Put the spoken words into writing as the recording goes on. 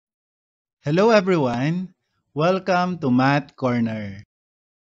Hello everyone! Welcome to Math Corner.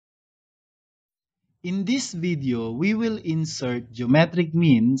 In this video, we will insert geometric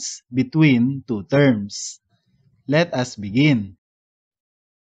means between two terms. Let us begin.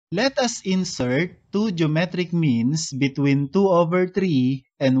 Let us insert two geometric means between 2 over 3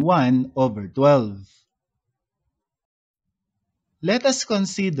 and 1 over 12. Let us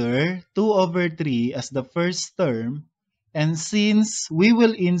consider 2 over 3 as the first term, and since we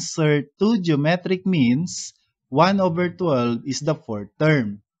will insert two geometric means, 1 over 12 is the fourth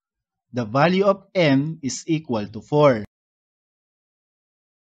term. The value of m is equal to 4.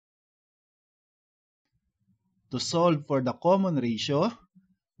 To solve for the common ratio,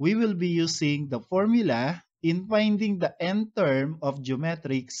 we will be using the formula in finding the nth term of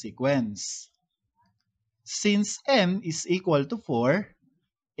geometric sequence. Since m is equal to 4,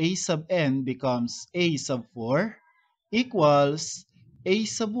 a sub n becomes a sub 4 equals a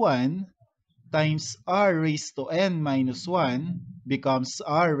sub 1 times r raised to n minus 1 becomes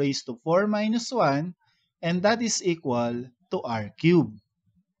r raised to 4 minus 1, and that is equal to r cubed.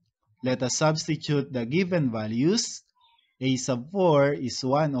 Let us substitute the given values. A sub 4 is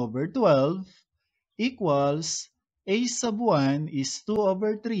 1 over 12 equals a sub 1 is 2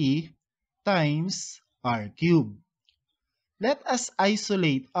 over 3 times r cubed. Let us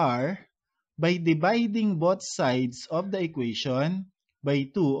isolate r by dividing both sides of the equation by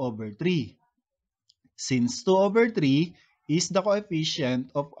 2 over 3. Since 2 over 3 is the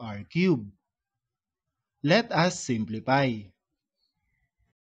coefficient of r cubed, let us simplify.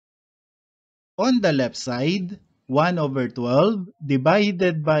 On the left side, 1 over 12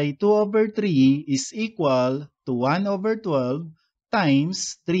 divided by 2 over 3 is equal to 1 over 12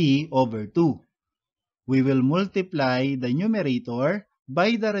 times 3 over 2. We will multiply the numerator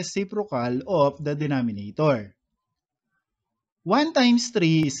by the reciprocal of the denominator. 1 times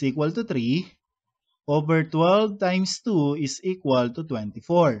 3 is equal to 3, over 12 times 2 is equal to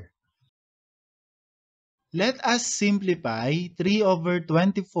 24. Let us simplify 3 over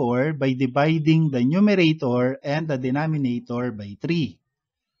 24 by dividing the numerator and the denominator by 3.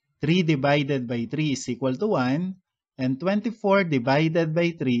 3 divided by 3 is equal to 1, and 24 divided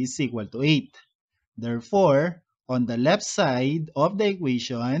by 3 is equal to 8. Therefore, on the left side of the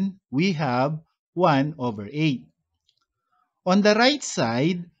equation, we have 1 over 8. On the right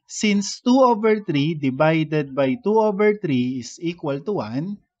side, since 2 over 3 divided by 2 over 3 is equal to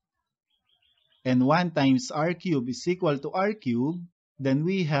 1, and 1 times r cubed is equal to r cubed, then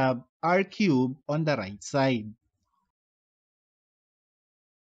we have r cubed on the right side.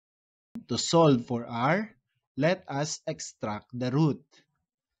 To solve for r, let us extract the root.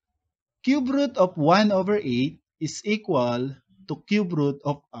 Cube root of 1 over 8 is equal to cube root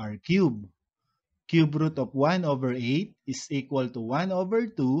of r cubed. Cube root of 1 over 8 is equal to 1 over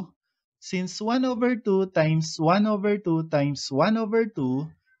 2, since 1 over 2 times 1 over 2 times 1 over 2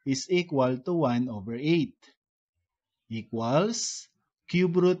 is equal to 1 over 8, equals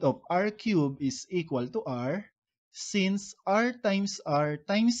cube root of r cubed is equal to r, since r times r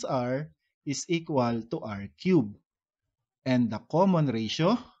times r is equal to r cubed, and the common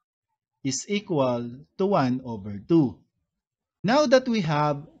ratio is equal to 1 over 2. Now that we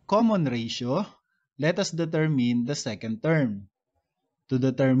have common ratio, let us determine the second term. To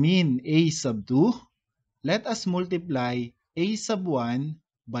determine a sub 2, let us multiply a sub 1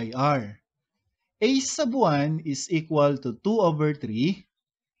 by r. A sub 1 is equal to 2 over 3,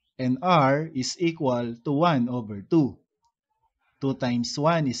 and r is equal to 1 over 2. 2 times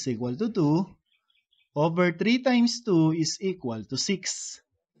 1 is equal to 2, over 3 times 2 is equal to 6.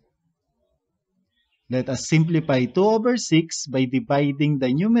 Let us simplify 2 over 6 by dividing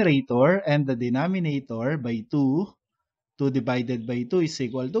the numerator and the denominator by 2. 2 divided by 2 is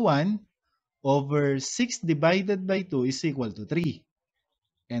equal to 1. Over 6 divided by 2 is equal to 3.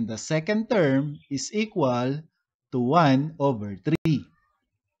 And the second term is equal to 1 over 3.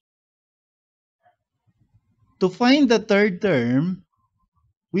 To find the third term,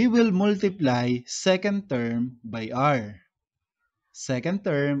 we will multiply second term by r. Second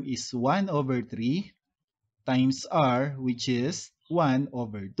term is 1 over 3 times r, which is 1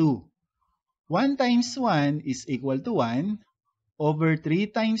 over 2. 1 times 1 is equal to 1, over 3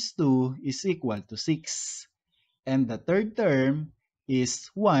 times 2 is equal to 6. And the third term is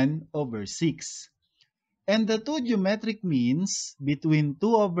 1 over 6. And the two geometric means between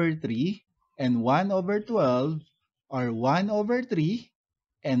 2 over 3 and 1 over 12 are 1 over 3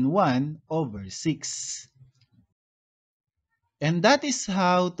 and 1 over 6. And that is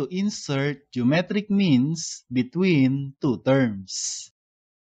how to insert geometric means between two terms.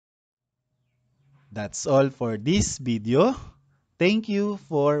 That's all for this video. Thank you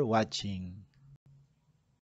for watching.